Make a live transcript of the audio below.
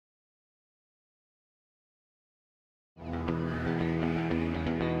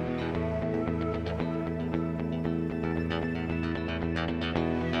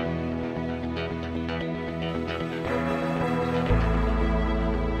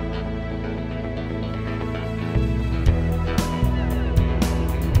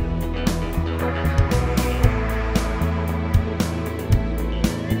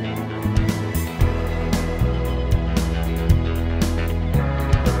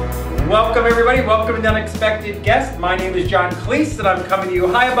Welcome everybody, welcome to the Unexpected Guest. My name is John Clese and I'm coming to you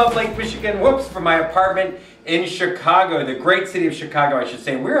high above Lake Michigan, from my apartment in Chicago, the great city of Chicago, I should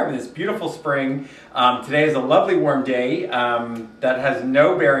say. We're having this beautiful spring. Today is a lovely warm day that has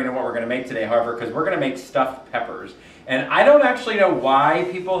no bearing on what we're going to make today, however, because we're going to make stuffed peppers. And I don't actually know why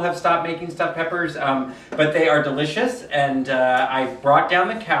people have stopped making stuffed peppers, but they are delicious, and I brought down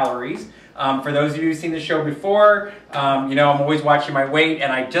the calories. For those of you who've seen the show before, you know I'm always watching my weight,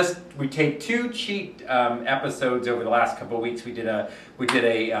 and we taped two cheat episodes over the last couple of weeks. We did a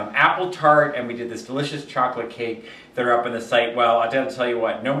apple tart, and we did this delicious chocolate cake that are up on the site. Well, I gotta tell you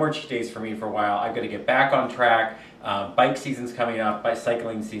what, no more cheat days for me for a while. I've got to get back on track. Bike season's coming up,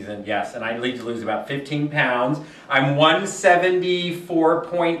 bicycling season, yes, and I need to lose about 15 pounds. I'm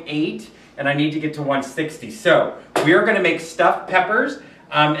 174.8, and I need to get to 160. So we are going to make stuffed peppers.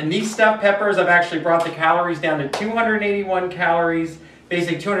 And these stuffed peppers, I've actually brought the calories down to 281 calories,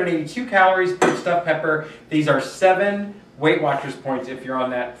 basically 282 calories per stuffed pepper. These are 7 Weight Watchers points if you're on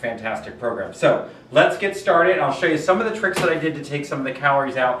that fantastic program. So let's get started. I'll show you some of the tricks that I did to take some of the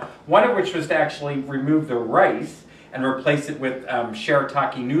calories out. One of which was to actually remove the rice and replace it with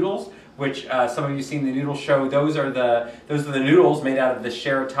shirataki noodles, which some of you have seen the noodle show. Those are the noodles made out of the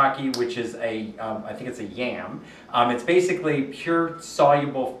shirataki, which is I think it's a yam. It's basically pure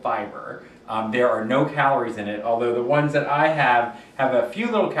soluble fiber. There are no calories in it, although the ones that I have a few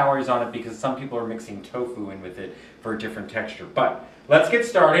little calories on it because some people are mixing tofu in with it for a different texture. But let's get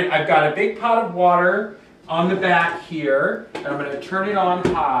started. I've got a big pot of water on the back here, and I'm going to turn it on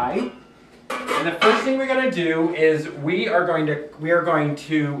high. And the first thing we're going to do is we are going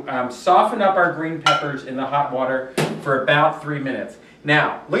to soften up our green peppers in the hot water for about 3 minutes.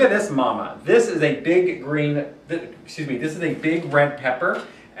 Now, look at this mama. This is a big this is a big red pepper.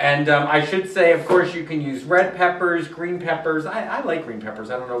 And I should say, of course, you can use red peppers, green peppers. I like green peppers.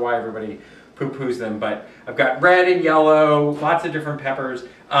 I don't know why everybody poo-poos them, but I've got red and yellow, lots of different peppers.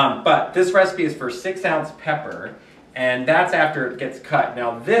 But this recipe is for 6-ounce pepper. And that's after it gets cut.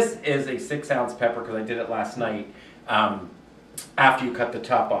 Now this is a 6-ounce pepper because I did it last night after you cut the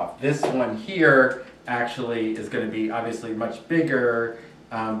top off. This one here actually is going to be obviously much bigger.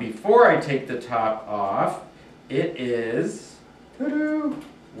 Before I take the top off, it is,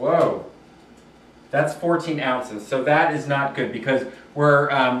 whoa, that's 14 ounces. So that is not good because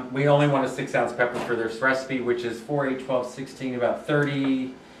we only want a 6-ounce pepper for this recipe, which is 4, 8, 12, 16, about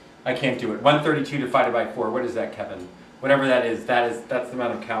 30. I can't do it. 132 divided by 4. What is that, Kevin? Whatever that is, that's the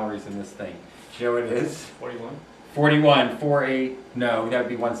amount of calories in this thing. Do you know what it is? 41. 41, 4, 8, no, that would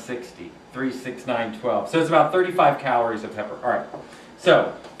be 160. 3, 6, 9, 12. So it's about 35 calories of pepper. All right.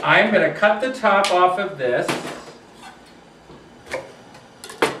 So I'm going to cut the top off of this.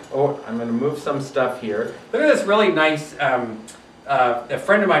 Oh, I'm going to move some stuff here. Look at this really nice, a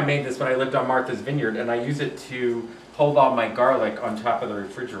friend of mine made this when I lived on Martha's Vineyard, and I use it to hold all my garlic on top of the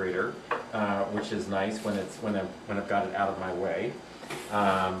refrigerator, which is nice when I've got it out of my way.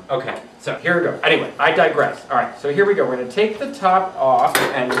 Okay, so here we go. Anyway, I digress. All right, so here we go. We're going to take the top off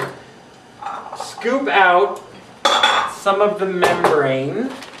and scoop out some of the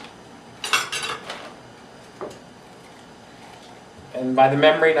membrane. And by the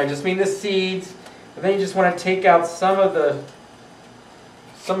membrane, I just mean the seeds. And then you just want to take out some of the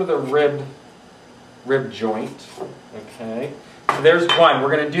rib joint. Okay, so there's one.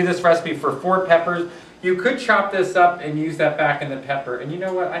 We're going to do this recipe for 4 peppers. You could chop this up and use that back in the pepper. And you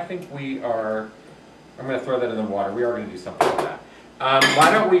know what? I think I'm going to throw that in the water. We are going to do something like that.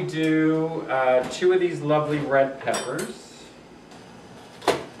 Why don't we do 2 of these lovely red peppers.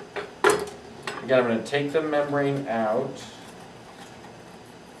 Again, I'm going to take the membrane out.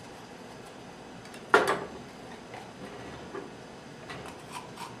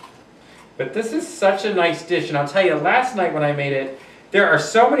 But this is such a nice dish, and I'll tell you, last night when I made it, there are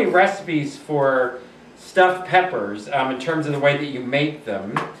so many recipes for stuffed peppers in terms of the way that you make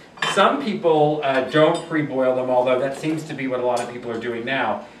them. Some people don't pre-boil them, although that seems to be what a lot of people are doing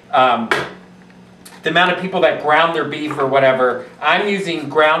now. The amount of people that ground their beef or whatever, I'm using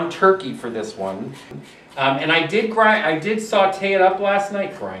ground turkey for this one. And I did saute it up last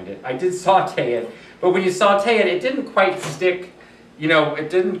night. I did saute it, but when you saute it, it didn't quite stick. You know, it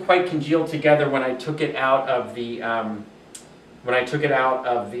didn't quite congeal together when I took it out of the, I'm going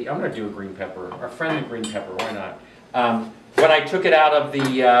to do a green pepper, our friendly green pepper, why not? When I took it out of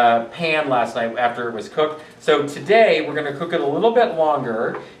the pan last night after it was cooked. So today we're going to cook it a little bit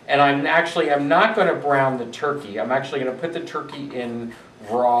longer, and I'm not going to brown the turkey. I'm actually going to put the turkey in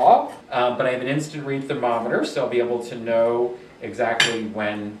raw, but I have an instant read thermometer, so I'll be able to know exactly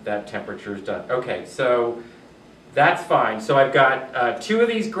when that temperature is done. Okay, so That's fine. So I've got 2 of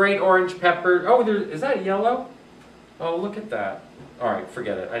these great orange peppers. Oh, is that yellow? Oh, look at that. All right,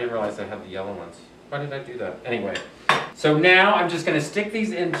 forget it. I didn't realize I had the yellow ones. Why did I do that? Anyway, so now I'm just going to stick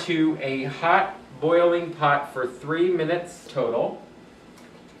these into a hot boiling pot for 3 minutes total.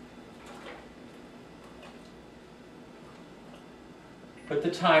 Put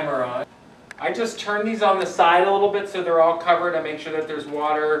the timer on. I just turn these on the side a little bit so they're all covered. I make sure that there's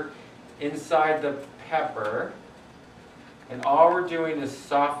water inside the pepper. And all we're doing is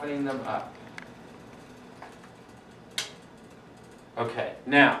softening them up. Okay,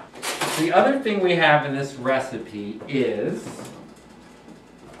 now, the other thing we have in this recipe is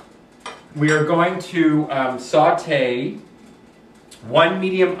we are going to saute 1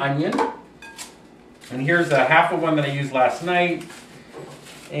 medium onion. And here's a half of one that I used last night.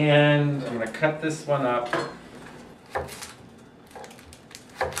 And I'm going to cut this one up.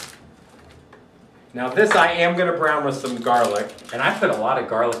 Now this I am going to brown with some garlic. And I put a lot of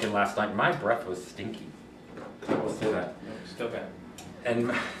garlic in last night. My breath was stinky. I will say that. Still bad.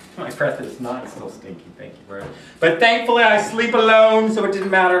 And my breath is not still stinky, thank you very much. But thankfully I sleep alone, so it didn't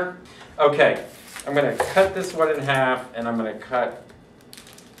matter. Okay, I'm going to cut this one in half, and I'm going to cut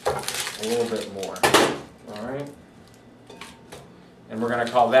a little bit more. All right? And we're going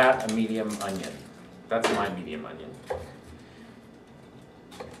to call that a medium onion. That's my medium onion.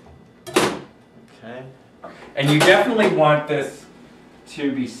 Okay. And you definitely want this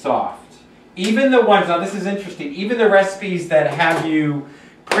to be soft. Even the ones, now this is interesting, even the recipes that have you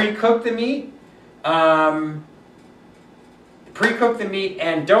pre-cook the meat, pre-cook the meat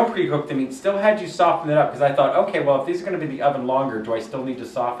and don't pre-cook the meat, still had you soften it up, because I thought, okay, well, if these are going to be in the oven longer, do I still need to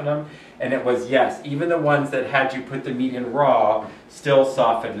soften them? And it was yes. Even the ones that had you put the meat in raw still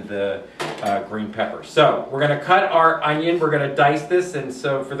softened the green pepper. So we're going to cut our onion. We're going to dice this. And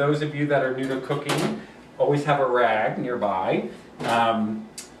so for those of you that are new to cooking, always have a rag nearby.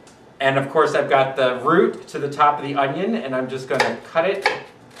 And of course, I've got the root to the top of the onion, and I'm just going to cut it.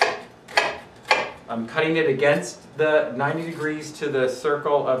 I'm cutting it against the 90 degrees to the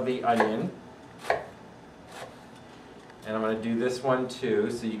circle of the onion. And I'm going to do this one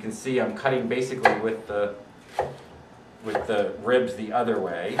too, so you can see I'm cutting basically with the ribs the other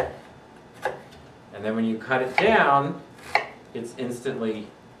way. And then when you cut it down, it's instantly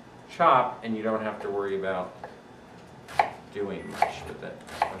chopped, and you don't have to worry about doing much with it.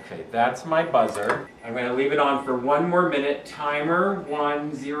 Okay, that's my buzzer. I'm going to leave it on for 1 more minute. Timer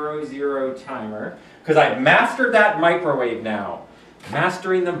 100 timer. Because I've mastered that microwave now.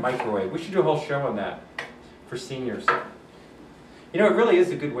 Mastering the microwave. We should do a whole show on that for seniors. You know, it really is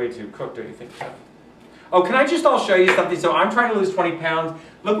a good way to cook, don't you think, Jeff? Oh, can I just show you something? So I'm trying to lose 20 pounds.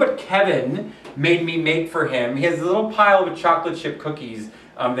 Look what Kevin made me make for him. He has a little pile of chocolate chip cookies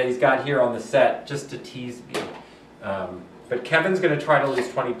that he's got here on the set just to tease me. But Kevin's going to try to lose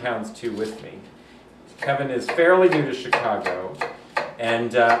 20 pounds too with me. Kevin is fairly new to Chicago,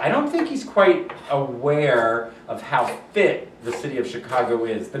 and I don't think he's quite aware of how fit the city of Chicago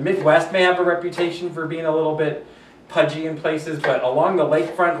is. The Midwest may have a reputation for being a little bit pudgy in places, but along the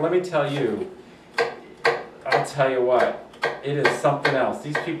lakefront, let me tell you, I'll tell you what, it is something else.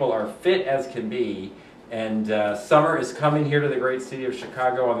 These people are fit as can be, and summer is coming here to the great city of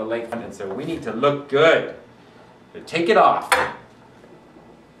Chicago on the lakefront, and so we need to look good. Take it off.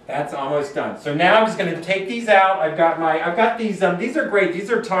 That's almost done. So now I'm just going to take these out. I've got these are great. These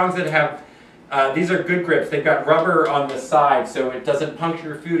are tongs that have, these are good grips. They've got rubber on the side so it doesn't puncture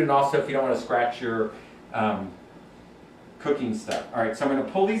your food, and also if you don't want to scratch your cooking stuff. All right, so I'm going to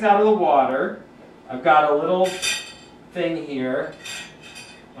pull these out of the water. I've got a little thing here,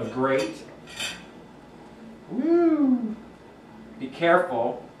 a grate. Woo! Be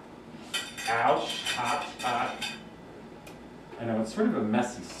careful. Ouch, hot, hot. I know, it's sort of a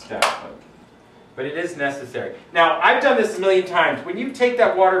messy step, but it is necessary. Now, I've done this a million times. When you take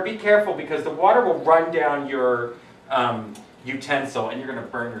that water, be careful, because the water will run down your utensil, and you're going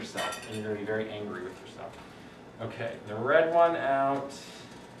to burn yourself, and you're going to be very angry with yourself. Okay, the red one out.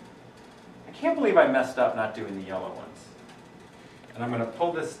 I can't believe I messed up not doing the yellow ones. And I'm going to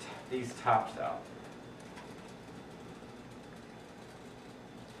pull these tops out.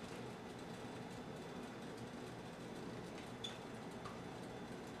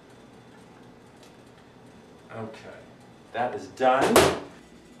 Okay, that is done.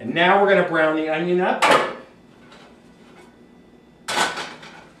 And now we're going to brown the onion up.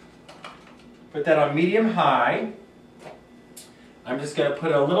 Put that on medium-high. I'm just going to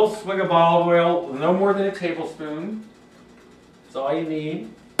put a little swig of olive oil, no more than a tablespoon. That's all you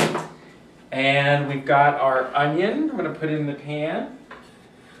need. And we've got our onion. I'm going to put it in the pan.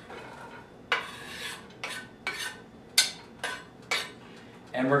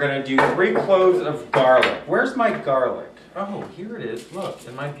 And we're going to do 3 cloves of garlic. Where's my garlic? Oh, here it is. Look,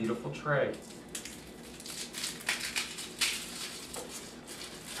 in my beautiful tray.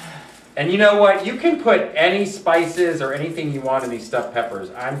 And you know what? You can put any spices or anything you want in these stuffed peppers.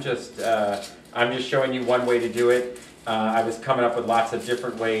 I'm just showing you one way to do it. I was coming up with lots of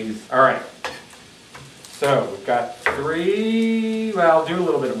different ways. All right. So we've got 3. Well, I'll do a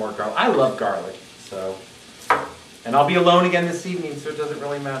little bit more garlic. I love garlic. So, and I'll be alone again this evening, so it doesn't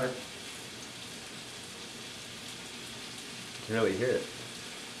really matter. You can really hear it.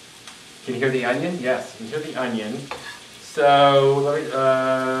 Can you hear the onion? Yes, you can hear the onion. So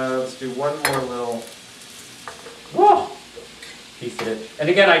let's do one more little piece of it. And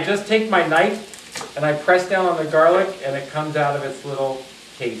again, I just take my knife and I press down on the garlic and it comes out of its little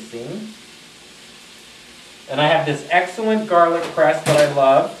casing. And I have this excellent garlic press that I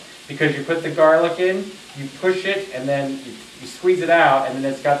love because you put the garlic in, you push it, and then you squeeze it out, and then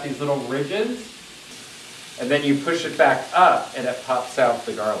it's got these little ridges. And then you push it back up and it pops out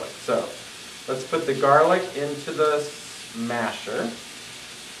the garlic. So let's put the garlic into the masher.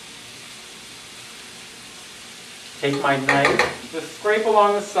 Take my knife, just scrape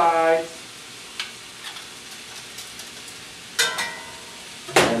along the sides.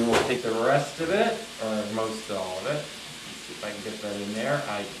 And we'll take the rest of it, or most of all of it. Let's see if I can get that in there.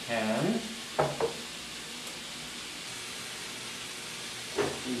 I can.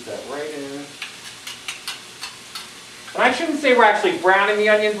 Squeeze that right in. And I shouldn't say we're actually browning the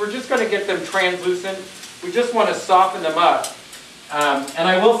onions. We're just going to get them translucent. We just want to soften them up. And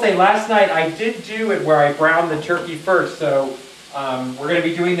I will say, last night I did do it where I browned the turkey first. So we're going to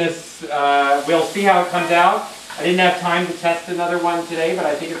be doing this. We'll see how it comes out. I didn't have time to test another one today, but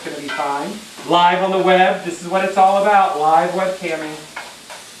I think it's going to be fine. Live on the web. This is what it's all about. Live webcamming.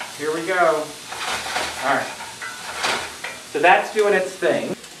 Here we go. All right. So that's doing its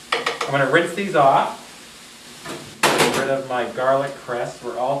thing. I'm going to rinse these off. Get rid of my garlic crest.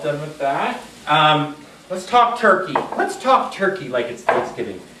 We're all done with that. Let's talk turkey. Let's talk turkey like it's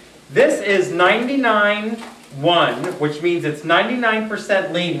Thanksgiving. This is 99.1, which means it's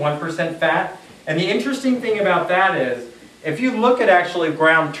 99% lean, 1% fat. And the interesting thing about that is, if you look at actually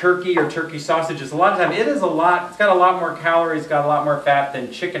ground turkey or turkey sausages, a lot of time it's got a lot more calories, got a lot more fat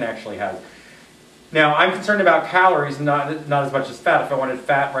than chicken actually has. Now, I'm concerned about calories, not as much as fat. If I wanted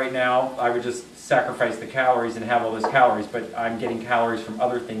fat right now, I would just sacrifice the calories and have all those calories, but I'm getting calories from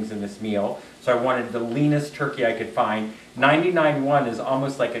other things in this meal. So I wanted the leanest turkey I could find. 99.1 is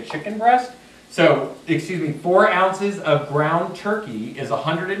almost like a chicken breast. So, 4 ounces of ground turkey is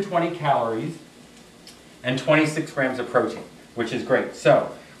 120 calories and 26 grams of protein, which is great.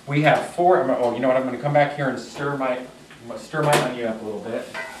 So, we have 4, oh, you know what, I'm going to come back here and stir my onion up a little bit.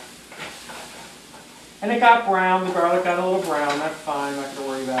 And it got brown, the garlic got a little brown, that's fine, I'm not going to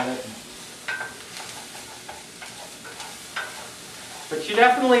worry about it. But you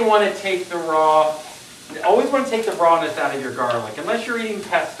definitely want to take the raw, always want to take the rawness out of your garlic. Unless you're eating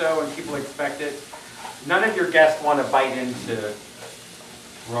pesto and people expect it, none of your guests want to bite into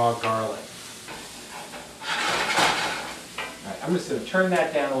raw garlic. All right, I'm just going to turn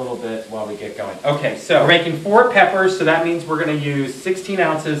that down a little bit while we get going. Okay, so we're making 4 peppers, so that means we're going to use 16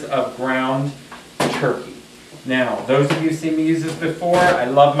 ounces of ground turkey. Now, those of you who've seen me use this before, I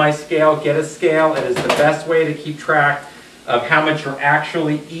love my scale. Get a scale. It is the best way to keep track of how much you're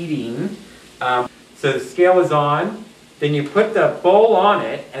actually eating. So the scale is on, then you put the bowl on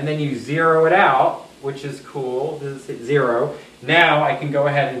it, and then you zero it out, which is cool. This is 0. Now I can go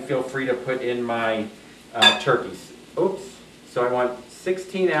ahead and feel free to put in my turkeys. Oops. So I want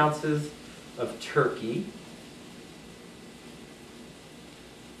 16 ounces of turkey.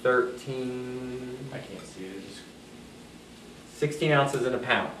 13, I can't see it. 16 ounces in a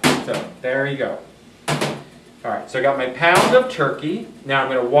pound. So there you go. All right, so I got my pound of turkey. Now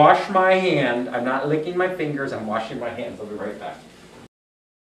I'm going to wash my hand. I'm not licking my fingers. I'm washing my hands. I'll be right back.